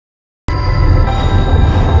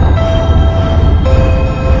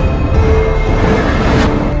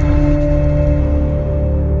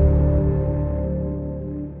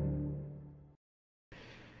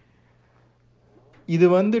இது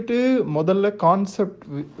வந்துட்டு முதல்ல concept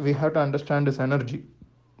we have to understand is energy.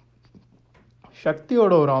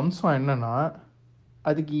 சக்தியோட ஒரு அம்சம் என்னென்னா,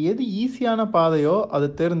 அதுக்கு எது ஈஸியான பாதையோ அதை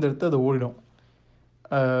தேர்ந்தெடுத்து அது ஓடிடும்.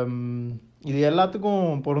 இது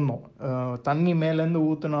எல்லாத்துக்கும் பொருந்தும். தண்ணி மேலேருந்து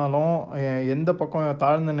ஊற்றுனாலும் எந்த பக்கம்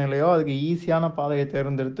தாழ்ந்த நிலையோ அதுக்கு ஈஸியான பாதையை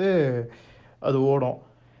தேர்ந்தெடுத்து அது ஓடும்.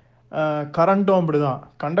 கரண்ட்டும் அப்படி தான்.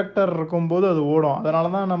 கண்டக்டர் இருக்கும்போது அது ஓடும்.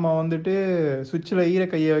 அதனால தான் நம்ம வந்துட்டு சுவிட்சில் ஈர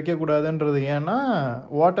கையை வைக்கக்கூடாதுன்றது. ஏன்னா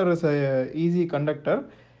வாட்டர் இஸ் ஈஸி கண்டக்டர்.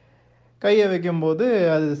 கையை வைக்கும்போது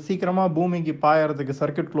அது சீக்கிரமாக பூமிக்கு பாயறதுக்கு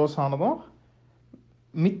சர்க்கியூட் க்ளோஸ் ஆனதும்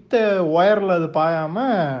மித்த ஒயரில் அது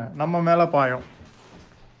பாயாமல் நம்ம மேலே பாயும்.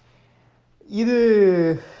 இது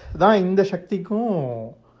தான் இந்த சக்திக்கும்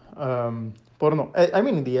பொருந்தும். ஐ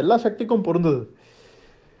மீன் இது எல்லா சக்திக்கும் பொருந்தது.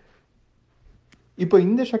 இப்போ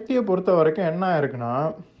இந்த சக்தியை பொறுத்த வரைக்கும் என்ன இருக்குன்னா,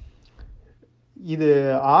 இது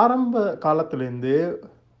ஆரம்ப காலத்துலேருந்து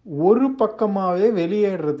ஒரு பக்கமாகவே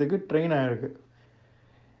வெளியேறதுக்கு ட்ரெயின் ஆகிருக்கு.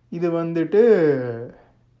 இது வந்துட்டு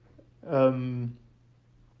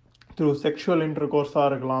த்ரூ செக்ஷுவல் இன்டர்கோர்ஸாக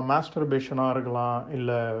இருக்கலாம், மாஸ்டர்பேஷனாக இருக்கலாம்,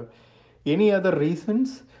 இல்லை எனி அதர்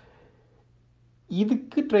ரீசன்ஸ்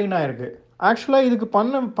இதுக்கு ட்ரெயின் ஆகிருக்கு. ஆக்சுவலாக இதுக்கு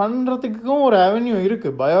பண்ணுறதுக்கும் ஒரு அவென்யூ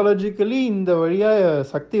இருக்குது. பயாலஜிக்கலி இந்த வழியாக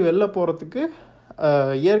சக்தி வெளில போகிறதுக்கு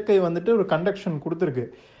இயற்கை வந்துட்டு ஒரு கண்டக்ஷன் கொடுத்துருக்கு.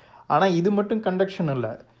 ஆனால் இது மட்டும் கண்டக்ஷன்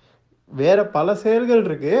இல்லை, வேறு பல செயல்கள்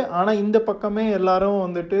இருக்குது. ஆனால் இந்த பக்கமே எல்லாரும்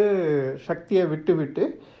வந்துட்டு சக்தியை விட்டு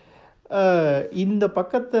இந்த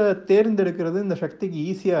பக்கத்தை தேர்ந்தெடுக்கிறது இந்த சக்திக்கு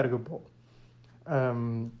ஈஸியாக இருக்குது. இப்போது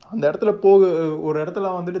அந்த இடத்துல ஒரு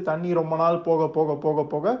இடத்துல வந்துட்டு தண்ணி ரொம்ப நாள் போக போக போக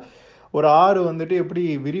போக ஒரு ஆறு வந்துட்டு எப்படி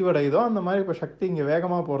விரிவடையுதோ அந்த மாதிரி இப்போ சக்தி இங்கே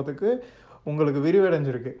வேகமாக போகிறதுக்கு உங்களுக்கு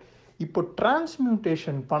விரிவடைஞ்சிருக்கு. இப்போ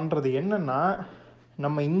டிரான்ஸ்மியூட்டேஷன் பண்ணுறது என்னென்னா,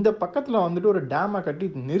 நம்ம இந்த பக்கத்தில் வந்துட்டு ஒரு டேமை கட்டி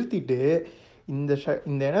நிறுத்திட்டு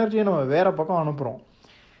இந்த எனர்ஜியை நம்ம வேறு பக்கம் அனுப்புகிறோம்.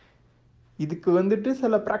 இதுக்கு வந்துட்டு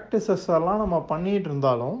சில ப்ராக்டிசஸ் எல்லாம் நம்ம பண்ணிகிட்டு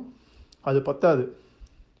இருந்தாலும் அது பத்தாது.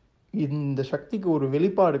 இந்த சக்திக்கு ஒரு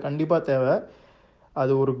வெளிப்பாடு கண்டிப்பாக தேவை.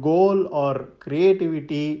 அது ஒரு கோல் ஆர்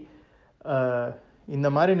க்ரியேட்டிவிட்டி இந்த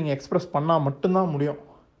மாதிரி நீங்கள் எக்ஸ்ப்ரெஸ் பண்ணால் மட்டும்தான் முடியும்.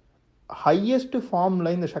 ஹையஸ்ட்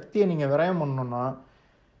ஃபார்மில் இந்த சக்தியை நீங்கள் விரயம் பண்ணணுன்னா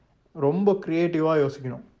ரொம்ப க்ரியேட்டிவாக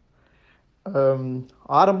யோசிக்கணும்.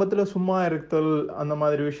 ஆரம்பத்தில் சும்மா இருத்தல் அந்த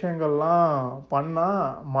மாதிரி விஷயங்கள்லாம் பண்ணால்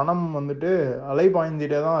மனம் வந்துட்டு அலை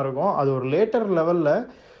பாய்ந்துட்டே தான் இருக்கும். அது ஒரு லேட்டர் லெவலில்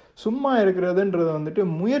சும்மா இருக்கிறதுன்றது வந்துட்டு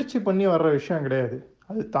முயற்சி பண்ணி வர்ற விஷயம் கிடையாது,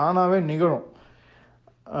 அது தானாகவே நிகழும்.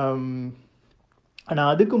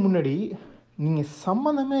 ஆனால் அதுக்கு முன்னாடி நீங்கள்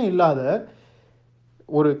சம்மந்தமே இல்லாத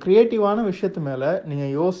ஒரு க்ரியேட்டிவான விஷயத்து மேலே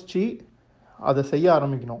நீங்கள் யோசித்து அதை செய்ய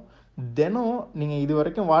ஆரம்பிக்கணும். தினம் நீங்கள் இது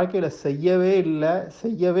வரைக்கும் வாழ்க்கையில்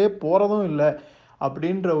செய்யவே போகிறதும் இல்லை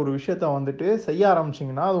அப்படின்ற ஒரு விஷயத்த வந்துட்டு செய்ய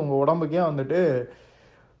ஆரம்பிச்சிங்கன்னா அது உங்கள் உடம்புக்கே வந்துட்டு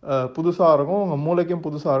புதுசாக இருக்கும், உங்கள் மூளைக்கும்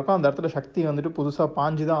புதுசாக இருக்கும். அந்த இடத்துல சக்தி வந்துட்டு புதுசாக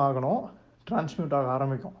பாஞ்சு தான் ஆகணும், டிரான்ஸ்மியூட் ஆக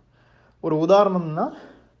ஆரம்பிக்கும். ஒரு உதாரணம்னா,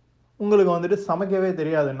 உங்களுக்கு வந்துட்டு சமைக்கவே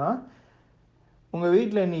தெரியாதுன்னா உங்கள்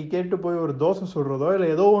வீட்டில் இன்றைக்கி கேட்டு போய் ஒரு தோசை சுடுறதோ இல்லை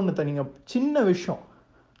ஏதோ ஒன்று நீங்கள் சின்ன விஷயம்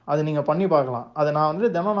அதை நீங்கள் பண்ணி பார்க்கலாம். அதை நான்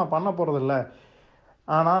வந்துட்டு தினம் நான் பண்ண போகிறதில்ல,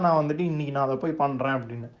 ஆனால் நான் வந்துட்டு இன்றைக்கி நான் அதை போய் பண்ணுறேன்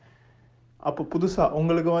அப்படின்னு. அப்போ புதுசாக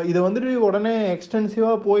உங்களுக்கு இதை வந்துட்டு உடனே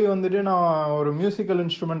எக்ஸ்டென்சிவாக போய் வந்துட்டு நான் ஒரு மியூசிக்கல்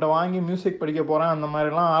இன்ஸ்ட்ருமெண்ட்டை வாங்கி மியூசிக் படிக்க போகிறேன் அந்த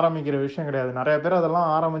மாதிரிலாம் ஆரம்பிக்கிற விஷயம் கிடையாது. நிறைய பேர் அதெல்லாம்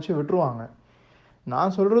ஆரம்பித்து விட்டுருவாங்க.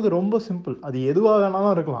 நான் சொல்கிறது ரொம்ப சிம்பிள், அது எதுவாக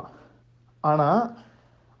வேணாலும் இருக்கலாம். ஆனால்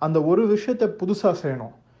அந்த ஒரு விஷயத்தை புதுசாக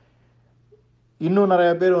செய்யணும். இன்னும்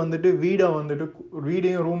நிறையா பேர் வந்துட்டு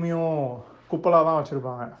வீடையும் ரூமையும் குப்பலாக தான்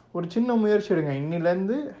வச்சுருப்பாங்க. ஒரு சின்ன முயற்சி எடுங்க.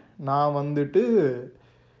 இன்னிலேருந்து நான் வந்துட்டு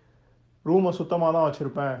ரூமை சுத்தமாக தான்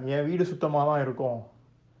வச்சுருப்பேன், என் வீடு சுத்தமாக தான் இருக்கும்,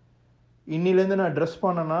 இன்னிலேருந்து நான் ட்ரெஸ்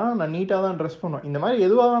பண்ணேன்னா நான் நீட்டாக தான் ட்ரெஸ் பண்ணுவேன். இந்த மாதிரி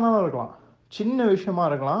எதுவாக வேணாலும் இருக்கலாம், சின்ன விஷயமா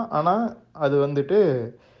இருக்கலாம். ஆனால் அது வந்துட்டு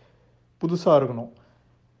புதுசாக இருக்கணும்.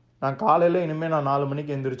 நான் காலையில் இனிமேல் நான் 4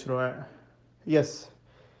 மணிக்கு எழுந்திரிச்சிருவேன். எஸ்,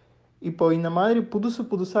 இப்போ இந்த மாதிரி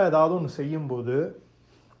புதுசாக ஏதாவது ஒன்று செய்யும்போது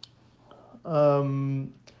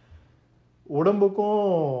உடம்புக்கும்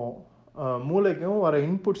மூளைக்கும் வர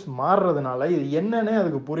இன்புட்ஸ் மாறுறதுனால இது என்னன்னே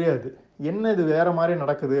அதுக்கு புரியாது, என்ன இது வேறு மாதிரி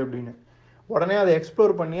நடக்குது அப்படின்னு. உடனே அதை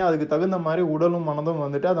எக்ஸ்ப்ளோர் பண்ணி அதுக்கு தகுந்த மாதிரி உடலும் மனதும்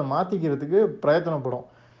வந்துட்டு அதை மாற்றிக்கிறதுக்கு பிரயத்தனப்படும்.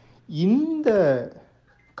 இந்த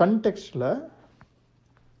கன்டெக்ஸ்டில்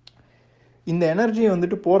இந்த எனர்ஜி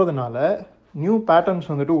வந்துட்டு போகிறதுனால நியூ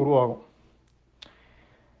பேட்டர்ன்ஸ் வந்துட்டு உருவாகும்.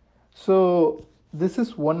 So this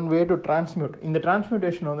is one way to transmute. இந்த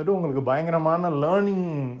டிரான்ஸ்மியூட்டேஷன் வந்துட்டு உங்களுக்கு பயங்கரமான லேர்னிங்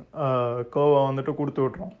கர்வை வந்துட்டு கொடுத்து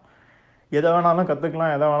விட்ரும். எதை வேணாலும்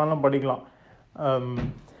கற்றுக்கலாம், எதை வேணாலும் படிக்கலாம்.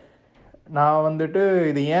 நான் வந்துட்டு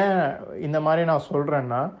இது ஏன் இந்த மாதிரி நான்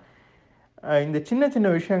சொல்கிறேன்னா, இந்த சின்ன சின்ன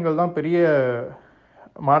விஷயங்கள் தான் பெரிய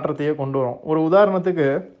மாற்றத்தையே கொண்டு வரும். ஒரு உதாரணத்துக்கு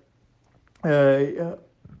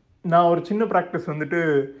நான் ஒரு சின்ன ப்ராக்டிஸ் வந்துட்டு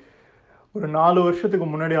ஒரு 4 வருஷத்துக்கு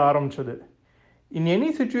முன்னாடி ஆரம்பித்தது. இன் எனி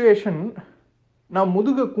சுச்சுவேஷன் நான்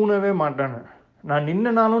முதுகை கூணவே மாட்டேன். நான்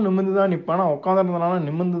நின்னனாலும் நிமிர்ந்து தான் நிற்பேன், நான் உட்காந்துருந்தனாலும்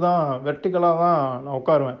நிமிர்ந்து தான் வெர்டிக்கலாக தான் நான்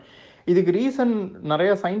உட்காருவேன். இதுக்கு ரீசன்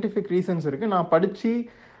நிறையா சயின்டிஃபிக் ரீசன்ஸ் இருக்குது. நான் படித்து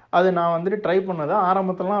அதை நான் வந்துட்டு ட்ரை பண்ணது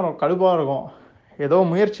ஆரம்பத்துலலாம் கடுப்பாக இருக்கும். ஏதோ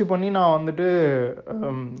முயற்சி பண்ணி நான் வந்துட்டு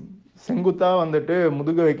செங்குத்தாக வந்துட்டு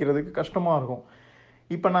முதுகை வைக்கிறதுக்கு கஷ்டமாக இருக்கும்.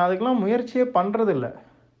 இப்போ நான் அதுக்கெலாம் முயற்சியே பண்ணுறதில்ல.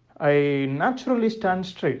 ஐ நேச்சுரலி ஸ்டாண்ட்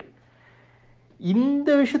ஸ்ட்ரைட். இந்த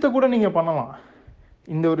விஷயத்த கூட நீங்கள் பண்ணலாம்.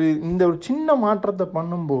 இந்த ஒரு சின்ன மாற்றத்தை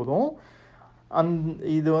பண்ணும்போதும்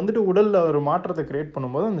இது வந்துட்டு உடலில் ஒரு மாற்றத்தை க்ரியேட்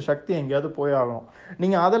பண்ணும்போது அந்த சக்தி எங்கேயாவது போயாகணும்.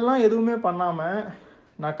 நீங்கள் அதெல்லாம் எதுவுமே பண்ணாமல்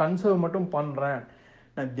நான் கன்சர்வ் மட்டும் பண்ணுறேன்,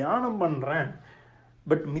 நான் தியானம் பண்ணுறேன்,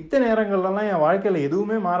 பட் மித்த நேரங்கள்லாம் என் வாழ்க்கையில்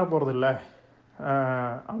எதுவுமே மாற போகிறதில்ல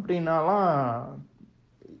அப்படின்னாலாம்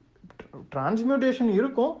டிரான்ஸ்மியூட்டேஷன்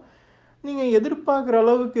இருக்கும், நீங்கள் எதிர்பார்க்குற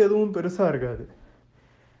அளவுக்கு எதுவும் பெருசாக இருக்காது.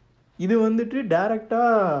 இது வந்துட்டு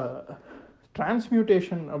டைரெக்டாக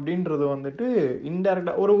டிரான்ஸ்மியூட்டேஷன் அப்படின்றது வந்துட்டு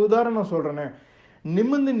இன்டைரக்டாக ஒரு உதாரணம் சொல்கிறேனே,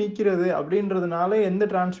 நிமிர்ந்து நிற்கிறது அப்படின்றதுனால எந்த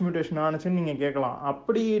டிரான்ஸ்மியூட்டேஷன் ஆணுச்சுன்னு நீங்கள் கேட்கலாம்.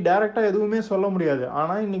 அப்படி டைரெக்டாக எதுவுமே சொல்ல முடியாது.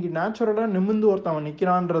 ஆனால் இன்றைக்கி நேச்சுரலாக நிமிர்ந்து ஒருத்தவன்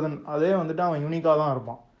நிற்கிறான்றது அதே வந்துட்டு அவன் யூனிக்காக தான்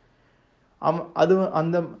இருப்பான். அது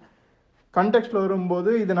அந்த கண்டெக்ஸ்டில்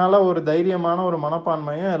வரும்போது இதனால் ஒரு தைரியமான ஒரு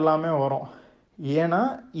மனப்பான்மையும் எல்லாமே வரும். ஏன்னா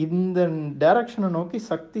இந்த டைரக்ஷனை நோக்கி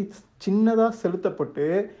சக்தி சின்னதாக செலுத்தப்பட்டு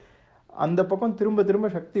அந்த பக்கம் திரும்ப திரும்ப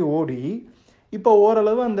சக்தி ஓடி இப்போ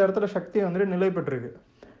ஓரளவு அந்த இடத்துல சக்தி வந்துட்டு நிலை பெற்றிருக்கு.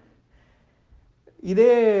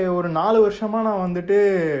 இதே ஒரு 4 வருஷமாக நான் வந்துட்டு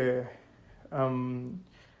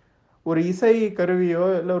ஒரு இசை கருவியோ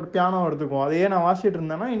இல்லை ஒரு பியானோ எடுத்துக்குவோம், அதையே நான் வாசிட்டு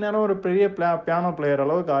இருந்தேன்னா இந்நேரம் ஒரு பெரிய பியானோ பிளேயர்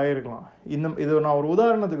அளவுக்கு ஆகிருக்கலாம். இது நான் ஒரு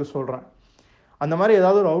உதாரணத்துக்கு சொல்கிறேன். அந்த மாதிரி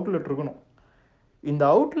ஏதாவது ஒரு அவுட்லெட் இருக்கணும். இந்த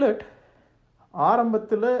அவுட்லெட்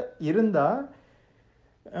ஆரம்பத்தில் இருந்தால்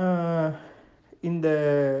இந்த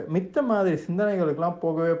மித்த மாதிரி சிந்தனைகளுக்கெல்லாம்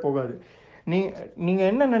போகவே போகாது. நீங்கள்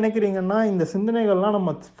என்ன நினைக்கிறீங்கன்னா இந்த சிந்தனைகள்லாம்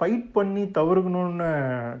நம்ம ஃபைட் பண்ணி தவிர்க்கணும்னு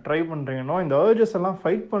ட்ரை பண்ணுறீங்கன்னா இந்த அர்ஜஸ் எல்லாம்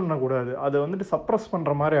ஃபைட் பண்ணக்கூடாது. அதை வந்துட்டு சப்ரஸ்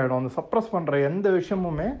பண்ணுற மாதிரி ஆகிடும். அந்த சப்ரஸ் பண்ணுற எந்த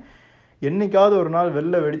விஷயமுமே என்றைக்காவது ஒரு நாள்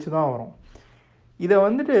வெளில வெடித்து தான் வரும். இதை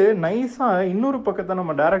வந்துட்டு நைஸாக இன்னொரு பக்கத்தை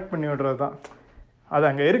நம்ம டைரக்ட் பண்ணி விடுறது தான். அது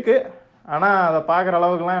அங்கே இருக்குது, ஆனால் அதை பார்க்குற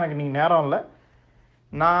அளவுக்குலாம் எனக்கு நீங்கள் நேரம் இல்லை,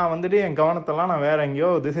 நான் வந்துட்டு என் கவனத்தெல்லாம் நான் வேறு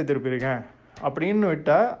எங்கேயோ திசை திருப்பியிருக்கேன் அப்படின்னு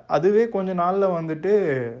விட்டால் அதுவே கொஞ்ச நாளில் வந்துட்டு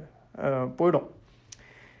போயிடும்.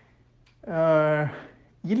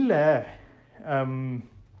 இல்லை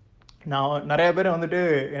நான் நிறைய பேர் வந்துட்டு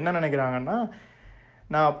என்ன நினைக்கிறாங்கன்னா,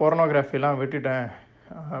 நான் போர்னோகிராஃபிலாம் விட்டுட்டேன்,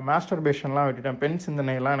 மாஸ்டர்பேஷன்லாம் விட்டுட்டேன், பெண்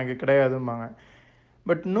சிந்தனைலாம் எனக்கு கிடையாதும்பாங்க.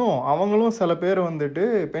 பட் அவங்களும் சில பேர் வந்துட்டு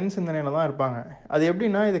பெண் சிந்தனையில் தான் இருப்பாங்க. அது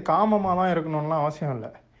எப்படின்னா இது காமமாக தான் இருக்கணும்லாம் அவசியம்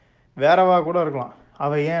இல்லை, வேறவா கூட இருக்கலாம்.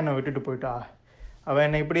 அவள் ஏன் என்னை விட்டுட்டு போயிட்டா, அவள்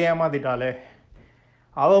என்னை இப்படி ஏமாத்திட்டாளே,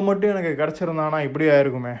 அவள் மட்டும் எனக்கு கிடச்சிருந்தானா இப்படி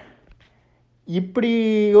ஆயிருக்குமே, இப்படி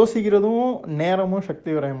யோசிக்கிறதும் நேரமும் சக்தி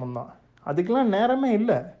விரயமும் தான். அதுக்கெலாம் நேரமே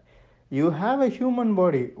இல்லை. You have a human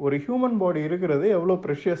body. ஒரு ஹியூமன் பாடி இருக்கிறது எவ்வளோ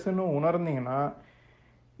ப்ரெஷியஸ்ன்னு உணர்ந்தீங்கன்னா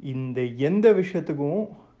இந்த எந்த விஷயத்துக்கும்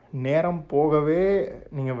நேரம் போகவே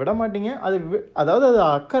நீங்கள் விட மாட்டீங்க. அதாவது அது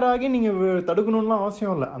அக்கறாகி நீங்கள் தடுக்கணும்லாம்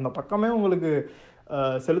அவசியம் இல்லை. அந்த பக்கமே உங்களுக்கு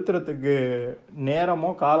செலுத்துறதுக்கு நேரமோ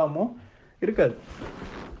காலமோ இருக்காது.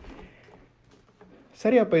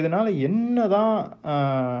 சரி, அப்போ இதனால் என்ன தான்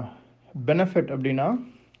பெனிஃபிட் அப்படின்னா,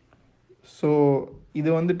 ஸோ இது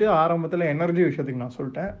வந்துட்டு ஆரம்பத்தில் எனர்ஜி விஷயத்துக்கு நான்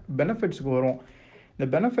சொல்லிட்டேன். பெனிஃபிட்ஸுக்கு வரும். இந்த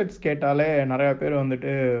பெனிஃபிட்ஸ் கேட்டாலே நிறையா பேர்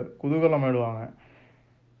வந்துட்டு குதூகலம் ஆகிடுவாங்க.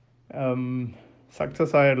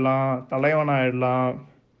 சக்ஸஸ் ஆகிடலாம், தலைவன் ஆகிடலாம்.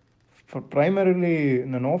 ப்ரைமரிலி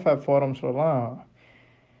இந்த நோஃபேப் ஃபாரம்ஸ்லாம்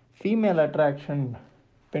ஃபீமேல் அட்ராக்ஷன்,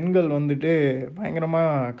 பெண்கள் வந்துட்டு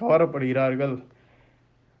பயங்கரமாக கவரப்படுகிறார்கள்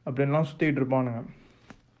அப்படின்லாம் சுற்றிக்கிட்டு இருப்பானுங்க.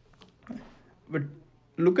 பட்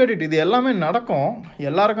லுக் அட் இட், இது எல்லாமே நடக்கும்,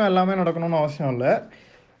 எல்லாருக்கும் எல்லாமே நடக்கணும்னு அவசியம் இல்லை.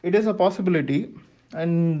 It is a possibility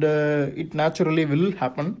and it naturally will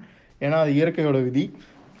happen. ஏன்னா அது இயற்கையோட விதி.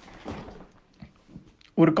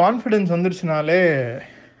 ஒரு கான்ஃபிடென்ஸ் வந்துருச்சுனாலே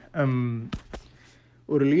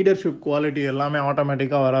ஒரு லீடர்ஷிப் குவாலிட்டி எல்லாமே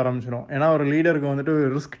ஆட்டோமேட்டிக்காக வர ஆரம்பிச்சிடும். ஏன்னா ஒரு லீடருக்கு வந்துட்டு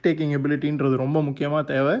ரிஸ்க் டேக்கிங் எபிலிட்டின்றது ரொம்ப முக்கியமாக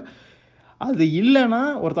தேவை. அது இல்லைன்னா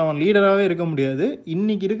ஒருத்தவன் லீடராகவே இருக்க முடியாது.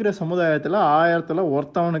 இன்றைக்கி இருக்கிற சமுதாயத்தில் 1000ல்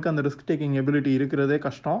ஒருத்தவனுக்கு அந்த ரிஸ்க் டேக்கிங் எபிலிட்டி இருக்கிறதே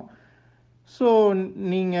கஷ்டம். ஸோ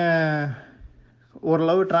நீங்கள்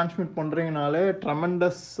ஓரளவு டிரான்ஸ்மிட் பண்ணுறீங்கனாலே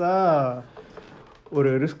ட்ரெமெண்டஸாக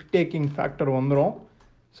ஒரு ரிஸ்க் டேக்கிங் ஃபேக்டர் வந்துடும்.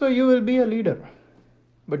 So you will be a leader.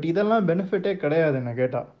 But இதெல்லாம் பெனிஃபிட்டே கிடையாது என்ன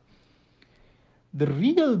கேட்டால். தி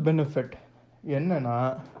ரியல் பெனிஃபிட் என்னென்னா,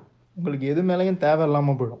 உங்களுக்கு எது மேலேயும் தேவை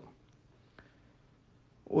இல்லாமல் போயிடும்.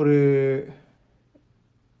 ஒரு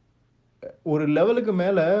ஒரு லெவலுக்கு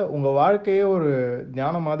மேலே உங்கள் வாழ்க்கையே ஒரு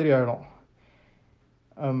தியானம் மாதிரி ஆகிடும்.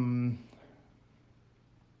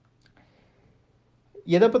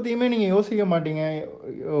 எதை பற்றியுமே நீங்கள் யோசிக்க மாட்டீங்க.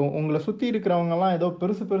 உங்களை சுற்றி இருக்கிறவங்கலாம் ஏதோ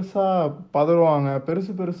பெருசு பெருசாக பதறுவாங்க,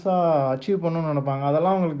 பெருசு பெருசாக அச்சீவ் பண்ணணும்னு நினைப்பாங்க.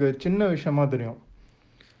 அதெல்லாம் உங்களுக்கு சின்ன விஷயமா தெரியும்.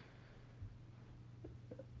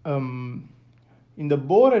 இந்த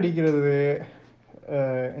போர் அடிக்கிறது,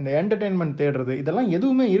 இந்த என்டர்டெயின்மெண்ட் தேடுறது, இதெல்லாம்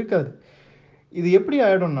எதுவுமே இருக்காது. இது எப்படி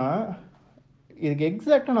ஆகிடும்னா, இதுக்கு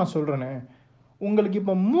எக்ஸாக்டாக நான் சொல்கிறேனே, உங்களுக்கு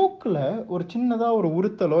இப்போ மூக்கில் ஒரு சின்னதாக ஒரு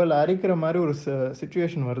உறுத்தலோ இல்லை அரிக்கிற மாதிரி ஒரு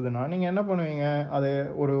சுச்சுவேஷன் வருதுன்னா நீங்கள் என்ன பண்ணுவீங்க? அதை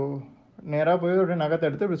ஒரு நேராக போய் ஒரு நகத்தை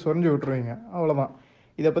எடுத்து இப்படி சொரிஞ்சு விட்டுருவீங்க. அவ்வளோதான்.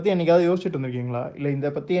 இதை பற்றி என்றைக்காவது யோசிச்சுட்டு இருந்திருக்கீங்களா? இல்லை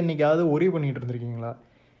இதை பற்றி என்றைக்காவது ஒரி பண்ணிகிட்டு இருந்திருக்கீங்களா?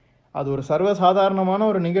 அது ஒரு சர்வசாதாரணமான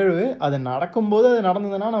ஒரு நிகழ்வு. அது நடக்கும்போது அது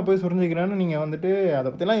நடந்ததுன்னா நான் போய் சொரிஞ்சிக்கிறேன்னு நீங்கள் வந்துட்டு அதை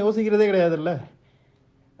பற்றிலாம் யோசிக்கிறதே கிடையாதுல்ல.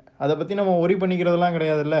 அதை பற்றி நம்ம ஒரி பண்ணிக்கிறதெல்லாம்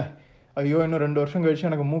கிடையாதுல்ல. ஐயோ இன்னும் 2 வருஷம் கழிச்சு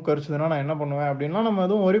எனக்கு மூக்கு அரிச்சதுன்னா நான் என்ன பண்ணுவேன் அப்படின்லாம் நம்ம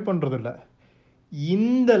எதுவும் ஒரி பண்ணுறதில்ல.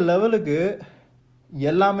 இந்த லெவலுக்கு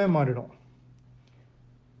எல்லாமே மாறிடும்.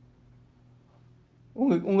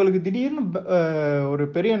 உங்களுக்கு திடீர்னு ஒரு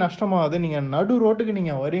பெரிய நஷ்டமாகுது, நீங்கள் நடு ரோட்டுக்கு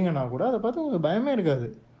நீங்கள் வரீங்கன்னா கூட அதை பார்த்து உங்களுக்கு பயமே இருக்காது.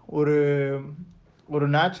 ஒரு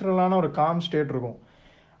நேச்சுரலான ஒரு காம் ஸ்டேட் இருக்கும்.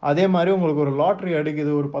 அதே மாதிரி உங்களுக்கு ஒரு லாட்ரி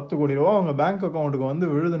அடிக்குது, ஒரு 10 கோடி ரூபா உங்கள் பேங்க் அக்கௌண்ட்டுக்கு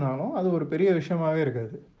வந்து விழுதுனாலும் அது ஒரு பெரிய விஷயமாகவே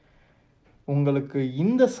இருக்காது. உங்களுக்கு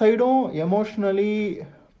இந்த சைடும் எமோஷ்னலி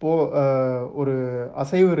ஒரு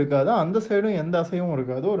அசைவு இருக்காது, அந்த சைடும் எந்த அசைவும்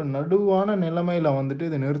இருக்காது. ஒரு நடுவான நிலைமையில் வந்துட்டு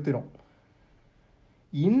இதை நிறுத்திடும்.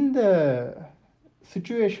 இந்த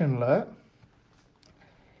சுச்சுவேஷனில்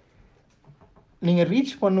நீங்கள்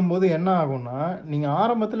ரீச் பண்ணும்போது என்ன ஆகும்னா, நீங்கள்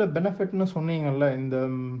ஆரம்பத்தில் பெனிஃபிட்னு சொன்னீங்கல்ல, இந்த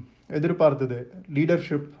எதிர்பார்த்தது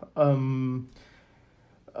leadership,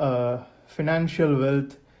 financial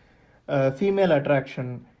wealth, female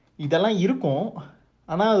attraction, இதெல்லாம் இருக்கும்.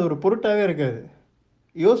 ஆனால் அது ஒரு பொருட்டாகவே இருக்காது.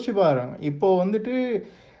 யோசிச்சு பாருங்க. இப்போது வந்துட்டு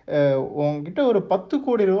உங்ககிட்ட ஒரு 10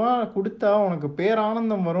 கோடி ரூபா கொடுத்தா உனக்கு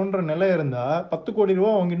பேரானந்தம் வரும்ன்ற நிலை இருந்தால் 10 கோடி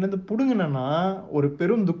ரூபா உங்ககிட்ட புடுங்கினா ஒரு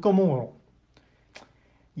பெரும் துக்கமும் வரும்.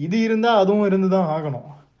 இது இருந்தால் அதுவும் இருந்து தான் ஆகணும்.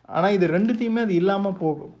 ஆனால் இது ரெண்டுத்தையுமே அது இல்லாமல்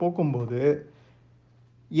போக்கும்போது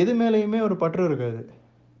எது மேலேயுமே ஒரு பற்று இருக்காது.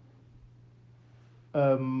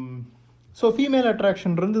 ஸோ ஃபீமேல்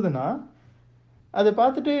அட்ராக்ஷன் இருந்ததுன்னா அதை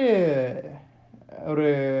பார்த்துட்டு ஒரு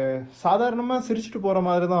சாதாரணமாக சிரிச்சுட்டு போகிற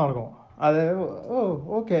மாதிரி தான் இருக்கும். அது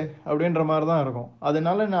ஓகே அப்படின்ற மாதிரி தான் இருக்கும்.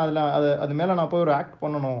 அதனால நான் அது மேலே நான் போய் ஒரு ஆக்ட்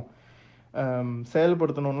பண்ணணும்,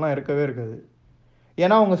 செயல்படுத்தணும்லாம் இருக்கவே இருக்காது.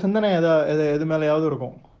 ஏன்னா உங்கள் சிந்தனை எது மேலேயாவது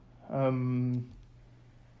இருக்கும்.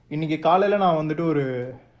 இன்றைக்கி காலையில் நான் வந்துட்டு ஒரு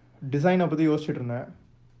டிசைனை பற்றி யோசிச்சுட்டு இருந்தேன்.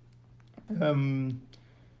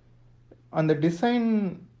 அந்த டிசைன்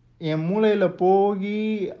என் மூளையில் போய்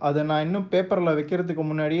அதை நான் இன்னும் பேப்பரில் வைக்கிறதுக்கு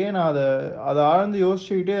முன்னாடியே நான் அதை ஆழ்ந்து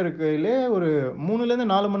யோசிச்சுக்கிட்டே இருக்கையிலே ஒரு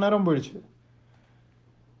 3-4 மணி நேரம் போயிடுச்சு.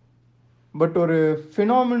 பட் ஒரு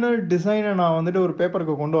ஃபினாமினல் டிசைனை நான் வந்துட்டு ஒரு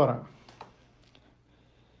பேப்பருக்கு கொண்டு வரேன்.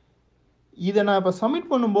 இதை நான் இப்போ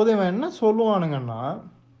சப்மிட் பண்ணும்போது இவன் என்ன சொல்லுவானுங்கன்னா,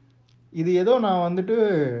 இது ஏதோ நான் வந்துட்டு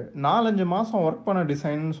 4-5 மாதம் ஒர்க் பண்ண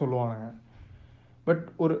டிசைன்னு சொல்லுவானுங்க. பட்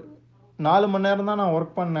ஒரு 4 மணி நேரம் தான் நான்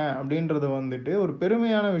ஒர்க் பண்ணேன் அப்படின்றது வந்துட்டு ஒரு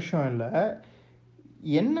பெருமையான விஷயம் இல்லை.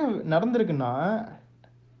 என்ன நடந்திருக்குன்னா,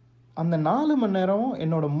 அந்த 4 மணி நேரம்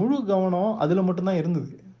என்னோடய முழு கவனம் அதில் மட்டும்தான்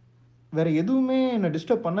இருந்தது. வேறு எதுவுமே என்னை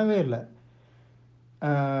டிஸ்டர்ப் பண்ணவே இல்லை.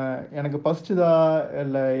 எனக்கு பசிச்சுதா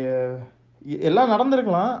இல்லை எல்லாம்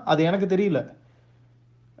நடந்திருக்கலாம், அது எனக்கு தெரியல.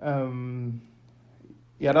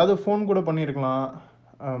 யாராவது ஃபோன் கூட பண்ணியிருக்கலாம்,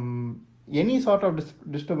 எனி சார்ட் ஆஃப்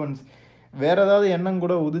டிஸ்டர்பன்ஸ், வேறு ஏதாவது எண்ணம்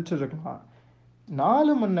கூட உதிச்சிருக்கலாம்.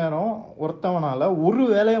 4 மணி நேரம் ஒருத்தவனால் ஒரு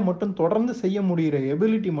வேலையை மட்டும் தொடர்ந்து செய்ய முடிகிற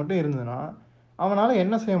எபிலிட்டி மட்டும் இருந்ததுன்னா அவனால்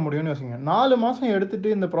என்ன செய்ய முடியும்னு யோசிங்க. 4 மாதம்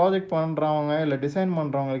எடுத்துகிட்டு இந்த ப்ராஜெக்ட் பண்ணுறவங்க இல்லை டிசைன்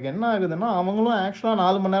பண்ணுறவங்களுக்கு என்ன ஆகுதுன்னா, அவங்களும் ஆக்சுவலாக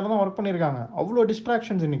 4 மணி நேரம் தான் ஒர்க் பண்ணியிருக்காங்க. அவ்வளோ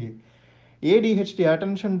டிஸ்ட்ராக்ஷன்ஸ் இன்றைக்கி. ADHD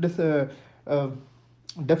attention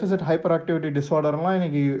deficit hyper activity டிஸார்டர்லாம்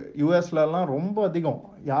இன்றைக்கி யூஎஸ்லலாம் ரொம்ப அதிகம்.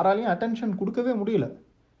 யாராலையும் அட்டென்ஷன் கொடுக்கவே முடியல.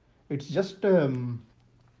 It's just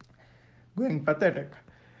going பத்தட்டிக்.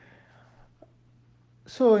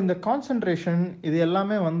 ஸோ இந்த கான்சன்ட்ரேஷன் இது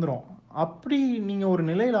எல்லாமே வந்துடும். அப்படி நீங்கள் ஒரு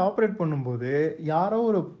நிலையில் ஆப்ரேட் பண்ணும்போது யாரோ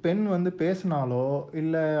ஒரு பெண் வந்து பேசினாலோ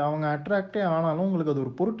இல்லை அவங்க அட்ராக்டே ஆனாலும் உங்களுக்கு அது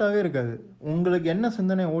ஒரு பொருட்டாகவே இருக்காது. உங்களுக்கு என்ன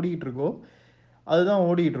சிந்தனை ஓடிக்கிட்டு இருக்கோ அதுதான்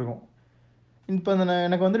ஓடிக்கிட்டு இருக்கும். இப்போ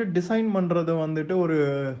எனக்கு வந்துட்டு டிசைன் பண்ணுறது வந்துட்டு ஒரு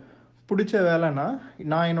பிடிச்ச வேலைன்னா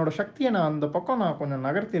நான் என்னோடய சக்தியை நான் அந்த பக்கம் நான் கொஞ்சம்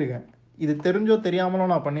நகர்த்திருக்கேன். இது தெரிஞ்சோ தெரியாமலோ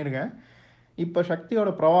நான் பண்ணியிருக்கேன். இப்போ சக்தியோட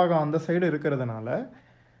பிரவாகம் அந்த சைடு இருக்கிறதுனால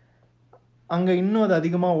அங்கே இன்னும் அது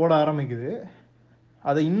அதிகமாக ஓட ஆரம்பிக்குது.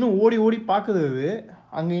 அதை இன்னும் ஓடி ஓடி பார்க்குது. அது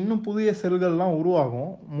அங்கே இன்னும் புதிய செல்கள்லாம்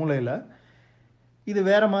உருவாகும் மூளையில். இது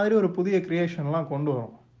வேறு மாதிரி ஒரு புதிய க்ரியேஷன்லாம் கொண்டு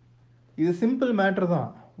வரும். இது சிம்பிள் மேட்ரு தான்,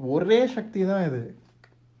 ஒரே சக்தி தான் இது.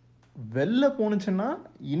 வெளில போணுச்சுன்னா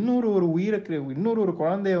இன்னொரு உயிரை இன்னொரு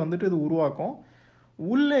குழந்தைய வந்துட்டு இது உருவாக்கும்.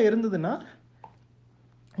 உள்ளே இருந்ததுன்னா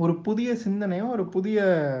ஒரு புதிய சிந்தனையோ ஒரு புதிய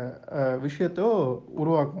விஷயத்தோ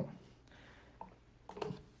உருவாக்கும்.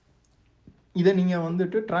 இதை நீங்கள்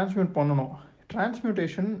வந்துட்டு டிரான்ஸ்மியூட் பண்ணணும்.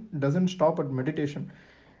 Transmutation doesn't stop at meditation.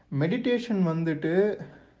 Meditation வந்துட்டு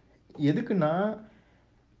எதுக்குன்னா,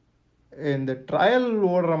 இந்த ட்ரையல்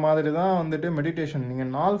ஓடுற மாதிரி தான் வந்துட்டு மெடிடேஷன்.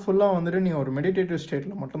 நீங்கள் நாள் ஃபுல்லாக வந்துட்டு நீங்கள் ஒரு மெடிடேட்டிவ்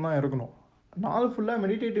ஸ்டேட்டில் மட்டும்தான் இருக்கணும். நாள் ஃபுல்லாக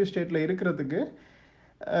மெடிடேட்டிவ் ஸ்டேட்டில் இருக்கிறதுக்கு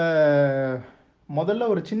முதல்ல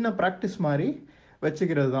ஒரு சின்ன ப்ராக்டிஸ் மாதிரி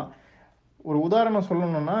வச்சுக்கிறது தான். ஒரு உதாரணம்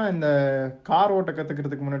சொல்லணும்னா, இந்த கார் ஓட்ட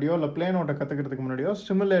கற்றுக்கிறதுக்கு முன்னாடியோ இல்லை பிளேன் ஓட்ட கற்றுக்கிறதுக்கு முன்னாடியோ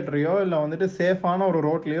சிமுலேட்டரையோ இல்லை வந்துட்டு சேஃபான ஒரு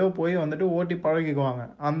ரோட்லேயோ போய் வந்துட்டு ஓட்டி பழகிக்குவாங்க.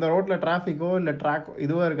 அந்த ரோட்டில் டிராஃபிக்கோ இல்லை ட்ராக்கோ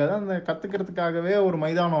இதுவாக இருக்காது. அந்த கற்றுக்கிறதுக்காகவே ஒரு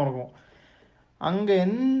மைதானம் இருக்கும். அங்கே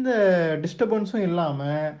எந்த டிஸ்டர்பன்ஸும்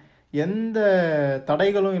இல்லாமல் எந்த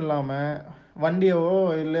தடைகளும் இல்லாமல் வண்டியவோ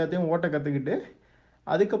எல்லாத்தையும் ஓட்ட கற்றுக்கிட்டு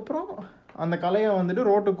அதுக்கப்புறம் அந்த கலையை வந்துட்டு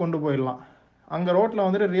ரோட்டுக்கு கொண்டு போயிடலாம். அங்கே ரோட்டில்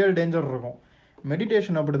வந்துட்டு ரியல் டேஞ்சர் இருக்கும்.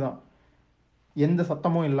 மெடிடேஷன் அப்படி தான். எந்த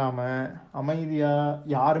சத்தமும் இல்லாமல் அமைதியாக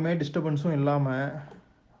யாருமே டிஸ்டர்பன்ஸும் இல்லாமல்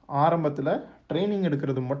ஆரம்பத்தில் ட்ரைனிங்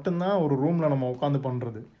எடுக்கிறது மட்டும்தான் ஒரு ரூமில் நம்ம உட்காந்து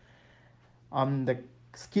பண்ணுறது. அந்த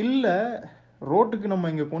ஸ்கில்லை ரோட்டுக்கு நம்ம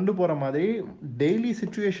இங்கே கொண்டு போகிற மாதிரி டெய்லி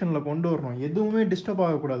சுச்சுவேஷனில் கொண்டு வரணும். எதுவுமே டிஸ்டர்ப்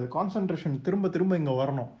ஆகக்கூடாது. கான்சன்ட்ரேஷன் திரும்ப திரும்ப இங்கே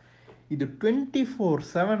வரணும். இது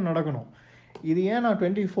 24/7 நடக்கணும். இது ஏன் நான்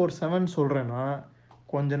 24/7 சொல்கிறேன்னா,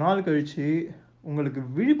 கொஞ்ச நாள் கழித்து உங்களுக்கு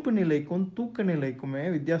விழிப்பு நிலைக்கும் தூக்க நிலைக்குமே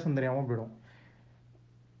வித்தியாசம் தெரியாமல் போயிடும்.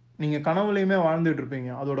 நீங்கள் கனவுலையுமே வாழ்ந்துட்டு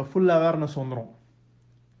இருப்பீங்க, அதோட ஃபுல் அவேர்னஸ் வந்துடும்.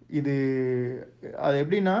 அது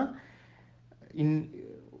எப்படின்னா,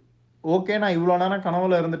 ஓகே நான் இவ்வளோ நேரம்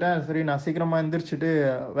கனவுல இருந்துட்டேன், சரி நான் சீக்கிரமாக எந்திரிச்சிட்டு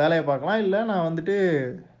வேலையை பார்க்கலாம், இல்லை நான் வந்துட்டு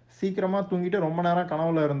சீக்கிரமாக தூங்கிட்டு ரொம்ப நேரம்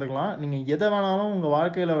கனவுல இருந்துக்கலாம். நீங்கள் எதை வேணாலும் உங்கள்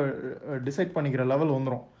வாழ்க்கையில் டிசைட் பண்ணிக்கிற லெவல்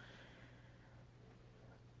வந்துடும்.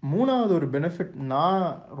 மூணாவது ஒரு பெனிஃபிட் நான்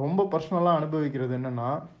ரொம்ப பர்சனலாக அனுபவிக்கிறது என்னென்னா,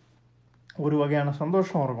 ஒரு வகையான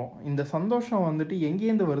சந்தோஷம் இருக்கும். இந்த சந்தோஷம் வந்துட்டு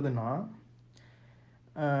எங்கேருந்து வருதுன்னா,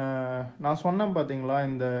 நான் சொன்னேன் பார்த்தீங்களா,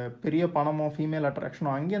 இந்த பெரிய பணமோ ஃபீமேல்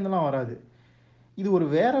அட்ராக்ஷனோ அங்கேருந்துலாம் வராது. இது ஒரு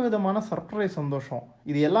வேறு விதமான சர்ப்ரைஸ் சந்தோஷம்.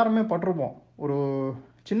 இது எல்லாருமே பட்டிருப்போம். ஒரு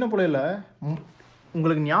சின்ன பிள்ளையில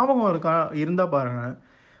உங்களுக்கு ஞாபகம் இருந்தால் பாருங்கள்,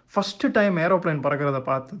 ஃபஸ்ட்டு டைம் ஏரோப்ளைன் பறக்கிறத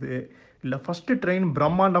பார்த்தது, இல்லை ஃபஸ்ட்டு ட்ரெயின்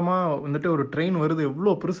பிரம்மாண்டமாக வந்துட்டு ஒரு ட்ரெயின் வருது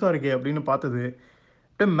எவ்வளோ பெருசாக இருக்கே அப்படின்னு பார்த்தது,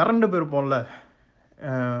 அப்படியே மிரண்டு போயிருப்போம்ல.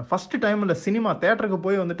 ஃபஸ்ட்டு டைமில் சினிமா தேட்டருக்கு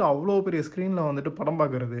போய் வந்துட்டு அவ்வளோ பெரிய ஸ்க்ரீனில் வந்துட்டு படம்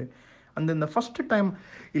பார்க்குறது, இந்த ஃபஸ்ட்டு டைம்.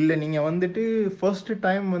 இல்லை நீங்கள் வந்துட்டு ஃபர்ஸ்ட்டு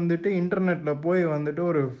டைம் வந்துட்டு இன்டர்நெட்டில் போய் வந்துட்டு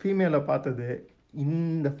ஒரு ஃபீமேலை பார்த்தது.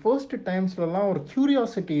 இந்த ஃபர்ஸ்ட் டைம்ஸ்லலாம் ஒரு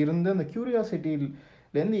க்யூரியாசிட்டி இருந்து, அந்த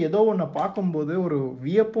க்யூரியாசிட்டிலேருந்து ஏதோ ஒன்று பார்க்கும்போது ஒரு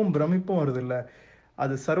வியப்பும் பிரமிப்பும் வருது இல்லை,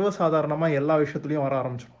 அது சர்வசாதாரணமாக எல்லா விஷயத்துலையும் வர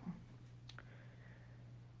ஆரம்பிச்சிடும்.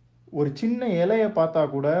 ஒரு சின்ன இலையை பார்த்தா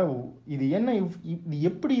கூட இது என்ன, இது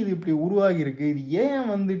எப்படி இது இப்படி உருவாகியிருக்கு, இது ஏன்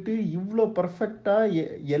வந்துட்டு இவ்வளோ பர்ஃபெக்டாக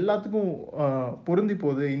எல்லாத்துக்கும் பொருந்தி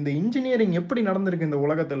போகுது, இந்த இன்ஜினியரிங் எப்படி நடந்திருக்கு இந்த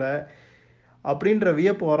உலகத்தில் அப்படின்ற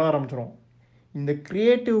வியப்பு வர ஆரம்பிச்சிடும். இந்த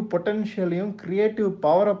க்ரியேட்டிவ் பொட்டென்ஷியலையும் க்ரியேட்டிவ்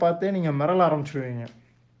பவரை பார்த்தே நீங்கள் மிரள ஆரம்பிச்சிடுவீங்க.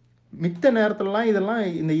 மித்த நேரத்துலலாம் இதெல்லாம்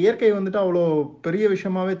இந்த இயற்கை வந்துட்டு அவ்வளோ பெரிய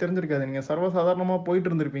விஷயமாகவே தெரிஞ்சிருக்காது. நீங்கள் சர்வசாதாரணமாக போயிட்டு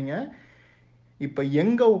இருந்திருப்பீங்க. இப்போ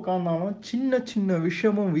எங்கே உட்காந்தாலும் சின்ன சின்ன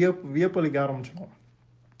விஷயமும் வியப்பளிக்க ஆரம்பிச்சிடும்.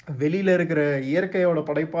 வெளியில் இருக்கிற இயற்கையோட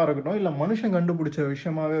படைப்பாக இருக்கட்டும், இல்லை மனுஷன் கண்டுபிடிச்ச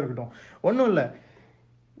விஷயமாகவே இருக்கட்டும். ஒன்றும் இல்லை,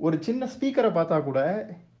 ஒரு சின்ன ஸ்பீக்கரை பார்த்தா கூட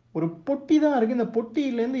ஒரு பொட்டி தான் இருக்குது, இந்த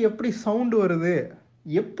பொட்டியிலேருந்து எப்படி சவுண்டு வருது,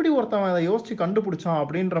 எப்படி ஒருத்தவன் அதை யோசித்து கண்டுபிடிச்சான்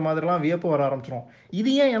அப்படின்ற மாதிரிலாம் வியப்பு வர ஆரம்பிச்சிடும்.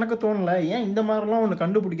 இது ஏன் எனக்கு தோணலை, ஏன் இந்த மாதிரிலாம் ஒன்று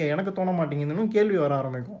கண்டுபிடிக்க எனக்கு தோண மாட்டேங்குதுன்னு கேள்வி வர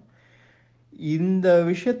ஆரம்பிக்கும். இந்த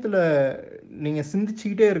விஷயத்தில் நீங்கள்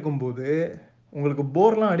சிந்திச்சுக்கிட்டே இருக்கும்போது உங்களுக்கு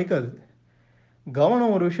போர்லாம் அடிக்காது.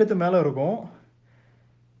 கவனம் ஒரு விஷயத்து மேலே இருக்கும்.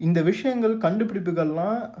 இந்த விஷயங்கள்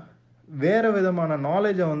கண்டுபிடிப்புகள்லாம் வேறு விதமான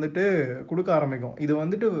நாலேஜை வந்துட்டு கொடுக்க ஆரம்பிக்கும். இது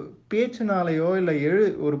வந்துட்டு பேச்சுனாலேயோ இல்லை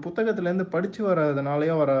ஒரு புத்தகத்துலேருந்து படித்து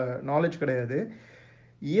வர்றதுனாலேயோ வர நாலேஜ் கிடையாது.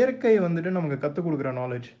 இயற்கை வந்துட்டு நமக்கு கற்றுக் கொடுக்குற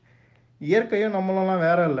நாலேஜ். இயற்கையும் நம்மளெல்லாம்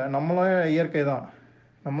வேறு இல்லை, நம்மளும் இயற்கை தான்.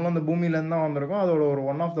 நம்மளும் அந்த பூமியிலேருந்து தான் வந்திருக்கோம். அதோட ஒரு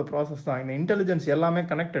ஒன் ஆஃப் த ப்ராசஸ் தான். இந்த இன்டெலிஜென்ஸ் எல்லாமே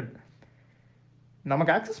கனெக்டட்.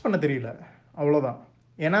 நமக்கு ஆக்சஸ் பண்ண தெரியல, அவ்வளோதான்.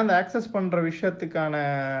 ஏன்னா அந்த ஆக்சஸ் பண்ணுற விஷயத்துக்கான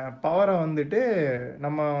பவரை வந்துட்டு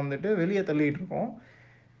நம்ம வந்துட்டு வெளியே தள்ளிகிட்டு இருக்கோம்.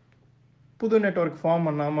 புது நெட்வொர்க் ஃபார்ம்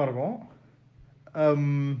பண்ணாமல் இருக்கும்.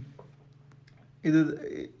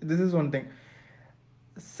 This is one thing.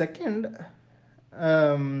 Second,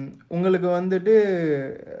 உங்களுக்கு வந்துட்டு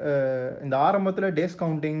இந்த ஆரம்பத்தில் டேஸ்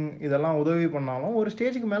கவுண்டிங் இதெல்லாம் உதவி பண்ணாலும் ஒரு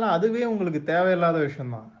ஸ்டேஜுக்கு மேலே அதுவே உங்களுக்கு தேவையில்லாத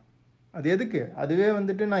விஷயந்தான். அது எதுக்கு? அதுவே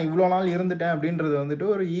வந்துட்டு நான் இவ்வளோ நாள் இருந்துட்டேன் அப்படின்றது வந்துட்டு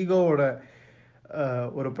ஒரு ஈகோவோட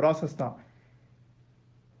ஒரு ப்ராசஸ் தான்.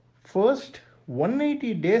 ஃபர்ஸ்ட் 180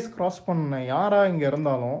 டேஸ் க்ராஸ் பண்ண யாராக இங்கே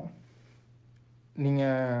இருந்தாலும்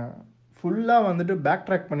நீங்கள் ஃபுல்லாக வந்துட்டு பேக்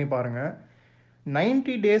ட்ராக் பண்ணி பாருங்கள்.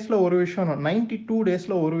 90 டேஸில் ஒரு விஷயம் 92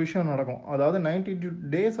 டேஸில் ஒரு விஷயம் நடக்கும். அதாவது 92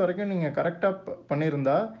 டேஸ் வரைக்கும் நீங்கள் கரெக்டாக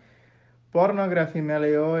பண்ணியிருந்தா போர்னோகிராஃபி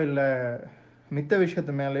மேலேயோ இல்லை மித்த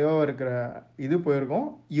விஷயத்து மேலேயோ இருக்கிற இது போயிருக்கும்.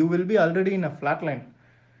 You will be already in a flat line.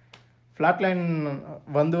 Flat line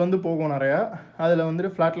வந்து போகும் நிறையா. அதில்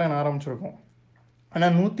வந்துட்டு ஃப்ளாட் லைன் ஆரம்பிச்சிருக்கும்.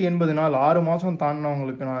 ஆனால் 180 நாள் 6 மாதம்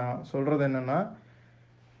தாண்டினவங்களுக்கு நான் சொல்கிறது என்னென்னா,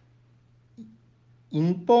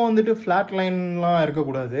 இப்போ வந்துட்டு ஃப்ளாட் லைன்லாம்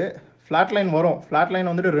இருக்கக்கூடாது. ஃப்ளாட் லைன் வரும். ஃப்ளாட் லைன்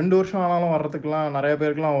வந்துட்டு 2 வருஷம் ஆனாலும் வர்றதுக்கெலாம் நிறைய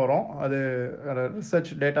பேருக்குலாம் வரும். அது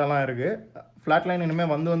ரிசர்ச் டேட்டாலாம் இருக்குது. ஃப்ளாட் லைன்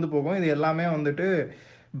இனிமேல் வந்து போகும். இது எல்லாமே வந்துட்டு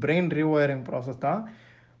பிரெயின் ரீவயரிங் ப்ராசஸ் தான்.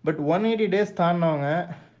 பட் 180 டேஸ் தாண்டினவங்க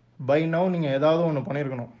பை நவ் நீங்கள் ஏதாவது ஒன்று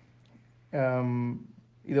பண்ணியிருக்கணும்.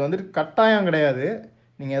 இது வந்துட்டு கட்டாயம் கிடையாது.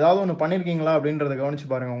 நீங்கள் ஏதாவது ஒன்று பண்ணியிருக்கீங்களா அப்படின்றத கவனித்து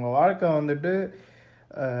பாருங்கள். உங்கள் வாழ்க்கை வந்துட்டு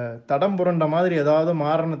தடம் புரண்ட மாதிரி ஏதாவது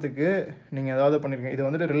மாறினத்துக்கு நீங்கள் ஏதாவது பண்ணியிருக்கீங்க. இது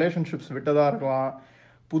வந்துட்டு ரிலேஷன்ஷிப்ஸ் விட்டதாக இருக்கலாம்,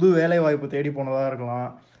 புது வேலை வாய்ப்பு தேடி போனதாக இருக்கலாம்,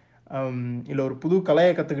 இல்லை ஒரு புது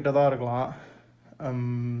கலையை கற்றுக்கிட்டதாக இருக்கலாம்,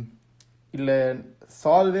 இல்லை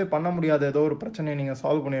சால்வே பண்ண முடியாத ஏதோ ஒரு பிரச்சனையை நீங்கள்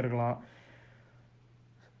சால்வ் பண்ணியிருக்கலாம்.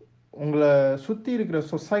 உங்களை சுற்றி இருக்கிற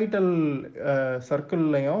சொசைட்டல்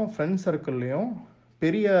சர்க்கிள்லேயும் ஃப்ரெண்ட்ஸ் சர்க்கிள்லேயும்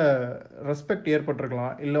பெரிய ரெஸ்பெக்ட்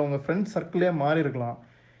ஏற்பட்டிருக்கலாம், இல்லை உங்கள் ஃப்ரெண்ட்ஸ் சர்க்கிளே மாறி இருக்கலாம்.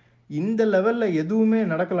 இந்த லெவலில் எதுவுமே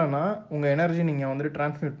நடக்கலைன்னா உங்கள் எனர்ஜி நீங்கள் வந்துட்டு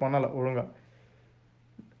டிரான்ஸ்மிட் பண்ணலை ஒழுங்காக.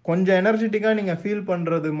 கொஞ்சம் எனர்ஜெட்டிக்காக நீங்கள் ஃபீல்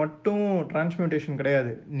பண்ணுறது மட்டும் டிரான்ஸ்மியூட்டேஷன்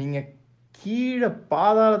கிடையாது. நீங்கள் கீழே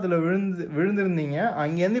பாதாளத்தில் விழுந்திருந்தீங்க,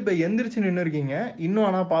 அங்கேருந்து இப்போ எந்திரிச்சு நின்று இருக்கீங்க. இன்னும்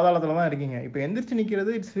ஆனால் பாதாளத்தில் தான் இருக்கீங்க. இப்போ எந்திரிச்சு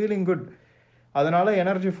நிற்கிறது இட்ஸ் ஃபீலிங் குட். அதனால்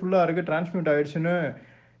எனர்ஜி ஃபுல்லாக இருக்குது, transmute ஆகிடுச்சுன்னு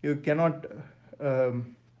you cannot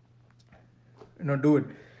do it.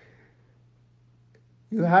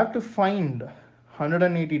 You have to find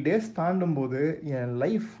 180 days தாண்டும்போது N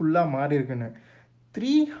life ஃபுல்லாக மாறி இருக்குன்னு.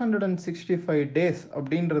 365 டேஸ்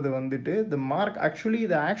அப்படின்றது வந்துட்டு the mark. Actually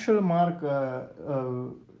the actual mark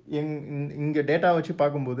இங்கே டேட்டா வச்சு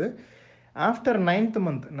பார்க்கும்போது after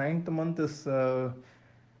 9th month is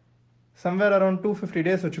somewhere around 250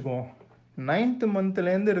 days வச்சுக்குவோம். 9th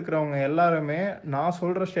monthலேருந்து இருக்கிறவங்க எல்லாருமே நான்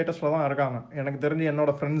சொல்கிற ஸ்டேட்டஸில் தான் இருக்காங்க. எனக்கு தெரிஞ்சு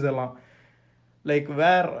என்னோடய ஃப்ரெண்ட்ஸ் எல்லாம் லைக்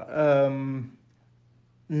வேர்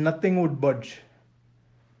நத்திங் வுட் பட்ஜ்.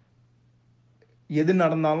 எது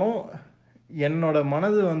நடந்தாலும் என்னோட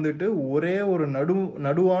மனது வந்துட்டு ஒரே ஒரு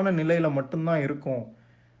நடுவான நிலையில் மட்டும்தான் இருக்கும்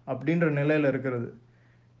அப்படின்ற நிலையில் இருக்கிறது.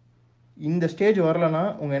 இந்த ஸ்டேஜ் வரலைன்னா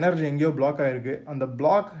உங்கள் எனர்ஜி எங்கேயோ பிளாக் ஆகிருக்கு. அந்த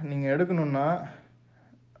பிளாக் நீங்கள் எடுக்கணுன்னா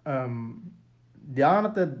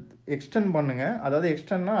தியானத்தை எக்ஸ்டெண்ட் பண்ணுங்கள். அதாவது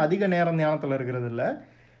எக்ஸ்டெண்ட்னா அதிக நேரம் தியானத்தில் இருக்கிறது இல்லை,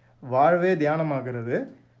 வாழ்வே தியானமாகிறது.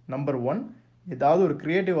 நம்பர் 1, ஏதாவது ஒரு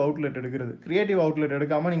க்ரியேட்டிவ் அவுட்லெட் எடுக்கிறது. க்ரியேட்டிவ் அவுட்லெட்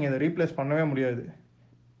எடுக்காமல் நீங்கள் இதை ரீப்ளேஸ் பண்ணவே முடியாது.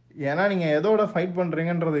 ஏன்னா நீங்கள் எதோட ஃபைட்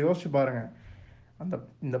பண்ணுறீங்கன்றதை யோசிச்சு பாருங்கள்.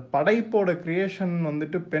 இந்த படைப்போட க்ரியேஷன்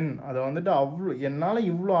வந்துட்டு பெண். அதை வந்துட்டு என்னால்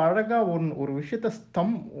இவ்வளோ அழகாக ஒரு விஷயத்தை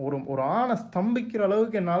ஒரு ஆணை ஸ்தம்பிக்கிற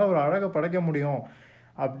அளவுக்கு என்னால் ஒரு அழகை படைக்க முடியும்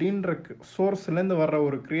அப்படின்ற சோர்ஸ்லேருந்து வர்ற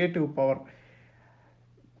ஒரு க்ரியேட்டிவ் பவர்.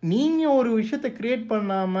 நீங்கள் ஒரு விஷயத்தை க்ரியேட்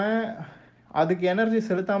பண்ணாமல் அதுக்கு எனர்ஜி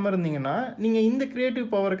செலுத்தாமல் இருந்தீங்கன்னா நீங்கள் இந்த க்ரியேட்டிவ்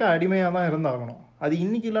பவருக்கு அடிமையாக தான் இருந்தாகணும். அது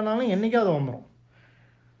இன்றைக்கி இல்லைனாலும் என்றைக்காவது வந்துடும்.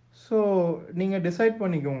 ஸோ நீங்கள் டிசைட்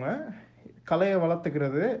பண்ணிக்கோங்க. கலையை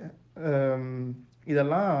வளர்த்துக்கிறது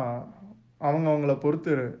இதெல்லாம் அவங்கள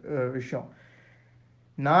பொறுத்து விஷயம்.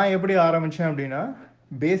 நான் எப்படி ஆரம்பித்தேன் அப்படின்னா,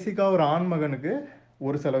 பேசிக்காக ஒரு ஆண்மகனுக்கு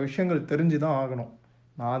ஒரு சில விஷயங்கள் தெரிஞ்சு தான் ஆகணும்.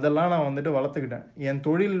 நான் வந்துட்டு வளர்த்துக்கிட்டேன். என்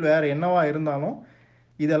தொழில் வேறு என்னவா இருந்தாலும்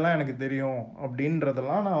இதெல்லாம் எனக்கு தெரியும்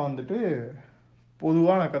அப்படின்றதெல்லாம் நான் வந்துட்டு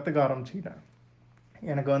பொதுவாக நான் கற்றுக்க ஆரம்பிச்சுக்கிட்டேன்.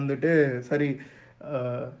 எனக்கு வந்துட்டு சரி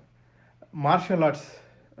மார்ஷல் ஆர்ட்ஸ்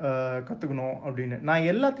கற்றுக்கணும் அப்படின்னு. நான்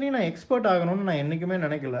எல்லாத்துலேயும் நான் எக்ஸ்பர்ட் ஆகணும்னு நான் என்றைக்குமே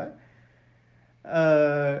நினைக்கல.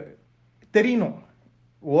 தெரியணும்,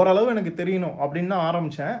 ஓரளவு எனக்கு தெரியணும் அப்படின்னு தான்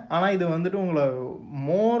ஆரம்பித்தேன். ஆனால் இது வந்துட்டு உங்களை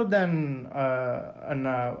மோர் தேன் அன்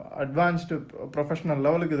அட்வான்ஸ்டு ப்ரொஃபஷ்னல்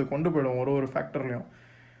லெவலுக்கு இது கொண்டு போயிடும். ஒரு ஃபேக்டர்லேயும்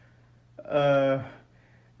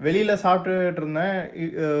வெளியில் சாப்பிட்டுட்டு இருந்தேன்.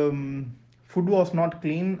 Food was not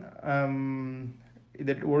clean.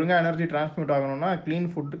 இது ஒழுங்காக எனர்ஜி டிரான்ஸ்மிட் ஆகணும்னா க்ளீன்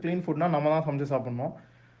ஃபுட்னால் நம்ம தான் சமைச்சு சாப்பிட்ணும்.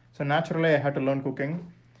 So naturally I had to learn cooking.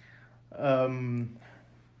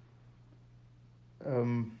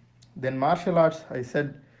 Then martial arts I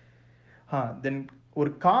set. தென் ஒரு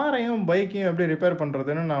காரையும் பைக்கையும் எப்படி ரிப்பேர்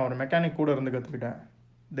பண்ணுறதுன்னு நான் ஒரு மெக்கானிக் கூட இருந்து கற்றுக்கிட்டேன்.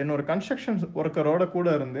 தென் ஒரு கன்ஸ்ட்ரக்ஷன் ஒர்க்கரோட கூட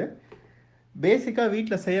இருந்து பேசிக்காக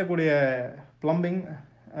வீட்டில் செய்யக்கூடிய ப்ளம்பிங்,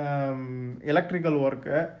 எலக்ட்ரிக்கல்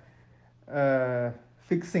ஒர்க்கு,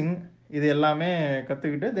 ஃபிக்ஸிங் இது எல்லாமே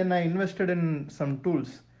கற்றுக்கிட்டு தென் ஐ இன்வெஸ்டட் இன் சம்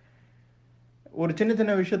டூல்ஸ். ஒரு சின்ன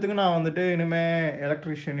சின்ன விஷயத்துக்கு நான் வந்துட்டு இனிமேல்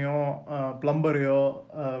எலக்ட்ரிஷியனையோ ப்ளம்பரையோ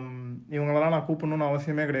இவங்களெல்லாம் நான் கூப்பிடணுன்னு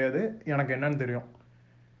அவசியமே கிடையாது. எனக்கு என்னன்னு தெரியும்.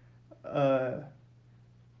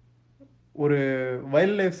 ஒரு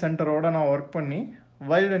வைல்ட் லைஃப் சென்டரோட நான் ஒர்க் பண்ணி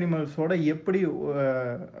வைல்ட் அனிமல்ஸோட எப்படி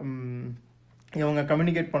இவங்க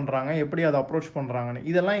கம்யூனிகேட் பண்ணுறாங்க, எப்படி அதை அப்ரோச் பண்ணுறாங்கன்னு.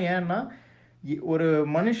 இதெல்லாம் ஏன்னா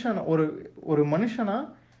ஒரு மனுஷனாக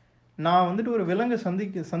நான் வந்துட்டு ஒரு விலங்கை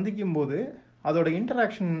சந்திக்கும் போது அதோட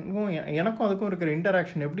இன்டராக்ஷனுக்கும் எனக்கும் அதுக்கும் இருக்கிற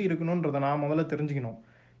இன்டராக்ஷன் எப்படி இருக்கணுன்றதை நான் முதல்ல தெரிஞ்சுக்கணும்.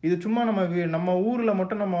 இது சும்மா நம்ம ஊரில்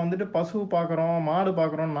மட்டும் நம்ம வந்துட்டு பசு பார்க்குறோம், மாடு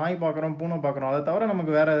பார்க்குறோம், நாய் பார்க்குறோம், பூனை பார்க்குறோம். அதை தவிர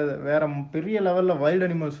நமக்கு வேறு பெரிய லெவலில் வைல்டு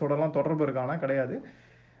அனிமல்ஸோடலாம் தொடர்பு இருக்கானா கிடையாது.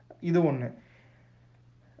 இது ஒன்று.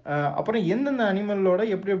 அப்புறம் எந்தெந்த அனிமலோட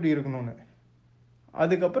எப்படி இருக்கணும்னு.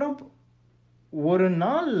 அதுக்கப்புறம் ஒரு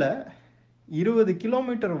நாளில் 20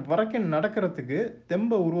 கிலோமீட்டர் வரைக்கும் நடக்கிறதுக்கு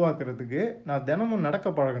தெம்பை உருவாக்குறதுக்கு நான் தினமும் நடக்க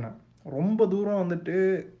பழகினேன். ரொம்ப தூரம் வந்துட்டு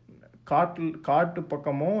காட்டு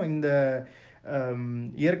பக்கமும் இந்த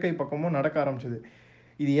இயற்கை பக்கமும் நடக்க ஆரம்பிச்சது.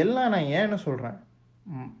 இது எல்லாம் நான் ஏன்னு சொல்கிறேன்,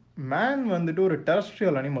 மேன் வந்துட்டு ஒரு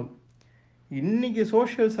டெரஸ்ட்ரியல் அனிமல். இன்றைக்கி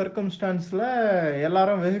சோஷியல் சர்க்கம்ஸ்டான்ஸில்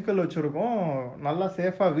எல்லாரும் வெஹிக்கிள் வச்சுருக்கோம், நல்லா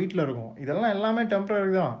சேஃபாக வீட்டில் இருக்கும். இதெல்லாம் எல்லாமே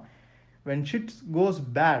டெம்பரரி தான். வென் ஷிட்ஸ் கோஸ்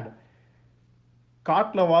பேட்,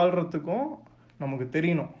 காட்டில் வாழ்கிறதுக்கும் நமக்கு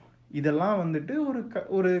தெரியணும். இதெல்லாம் வந்துட்டு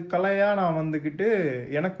ஒரு கலையாக நான் வந்துக்கிட்டு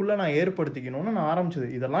எனக்குள்ளே நான் ஏற்படுத்திக்கணும்னு நான் ஆரம்பிச்சது.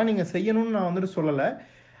 இதெல்லாம் நீங்கள் செய்யணும்னு நான் வந்துட்டு சொல்லலை.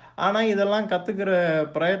 ஆனால் இதெல்லாம் கற்றுக்கிற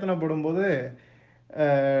பிரயத்தனப்படும் போது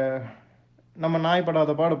நம்ம நாய்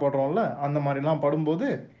படாத பாடு போடுறோம்ல, அந்த மாதிரிலாம் படும்போது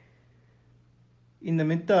இந்த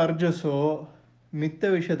மித்த அர்ஜஸோ மித்த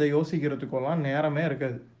விஷயத்தை யோசிக்கிறதுக்கெல்லாம் நேரமே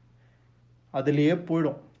இருக்காது, அதுலேயே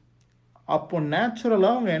போயிடும். அப்போ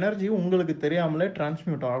நேச்சுரலாக உங்கள் எனர்ஜி உங்களுக்கு தெரியாமலே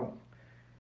டிரான்ஸ்மியூட் ஆகும்.